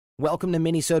Welcome to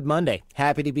Minisode Monday.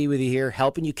 Happy to be with you here,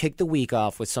 helping you kick the week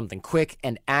off with something quick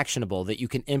and actionable that you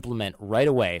can implement right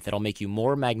away that'll make you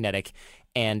more magnetic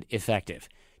and effective.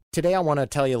 Today I want to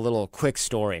tell you a little quick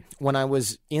story. When I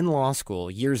was in law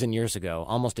school years and years ago,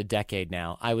 almost a decade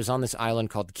now, I was on this island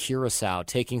called Curacao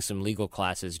taking some legal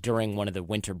classes during one of the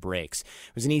winter breaks.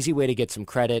 It was an easy way to get some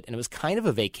credit, and it was kind of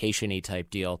a vacation-y type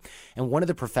deal. And one of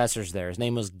the professors there, his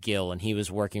name was Gil, and he was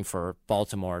working for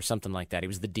Baltimore or something like that. He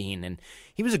was the dean, and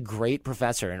he was a great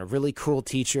professor and a really cool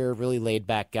teacher, really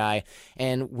laid-back guy.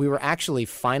 And we were actually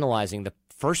finalizing the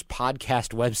first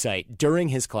podcast website during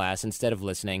his class instead of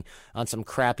listening on some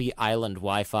crappy island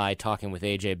Wi-Fi talking with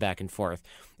AJ back and forth.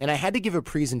 And I had to give a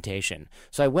presentation.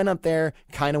 So I went up there,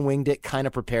 kind of winged it, kind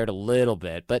of prepared a little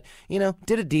bit, but,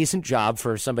 did a decent job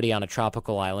for somebody on a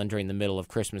tropical island during the middle of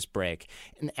Christmas break.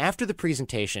 And after the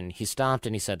presentation, he stopped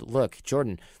and he said, "Look,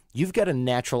 Jordan, you've got a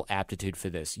natural aptitude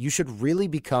for this. You should really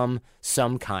become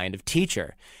some kind of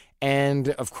teacher." And,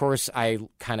 of course, I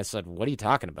kind of said, "What are you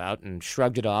talking about?" and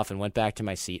shrugged it off and went back to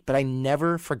my seat. But I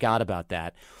never forgot about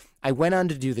that. I went on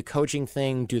to do the coaching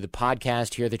thing, do the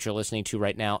podcast here that you're listening to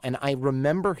right now, and I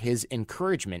remember his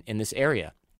encouragement in this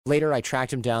area. Later, I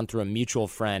tracked him down through a mutual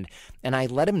friend, and I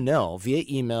let him know via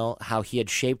email how he had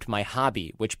shaped my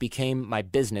hobby, which became my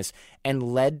business, and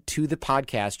led to the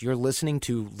podcast you're listening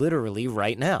to literally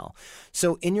right now.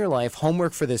 So in your life,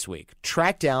 homework for this week,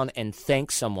 track down and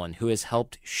thank someone who has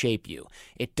helped shape you.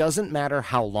 It doesn't matter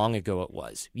how long ago it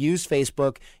was. Use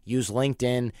Facebook, use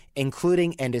LinkedIn,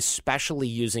 including and especially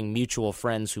using mutual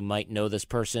friends who might know this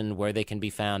person, where they can be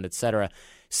found, etc.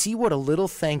 See what a little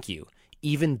thank you,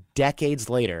 even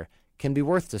decades later, can be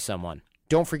worth to someone.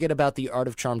 Don't forget about the Art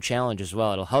of Charm Challenge as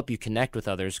well. It'll help you connect with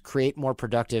others, create more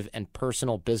productive and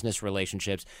personal business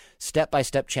relationships.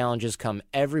 Step-by-step challenges come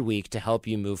every week to help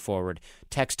you move forward.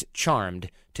 Text CHARMED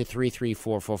to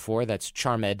 33444. That's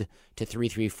CHARMED to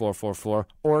 33444.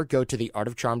 Or go to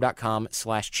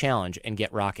theartofcharm.com/challenge and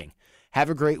get rocking. Have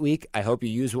a great week. I hope you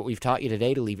use what we've taught you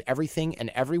today to leave everything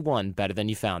and everyone better than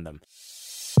you found them.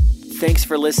 Thanks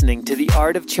for listening to The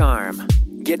Art of Charm.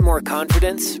 Get more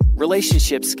confidence,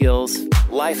 relationship skills,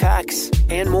 life hacks,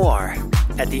 and more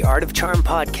at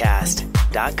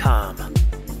theartofcharmpodcast.com.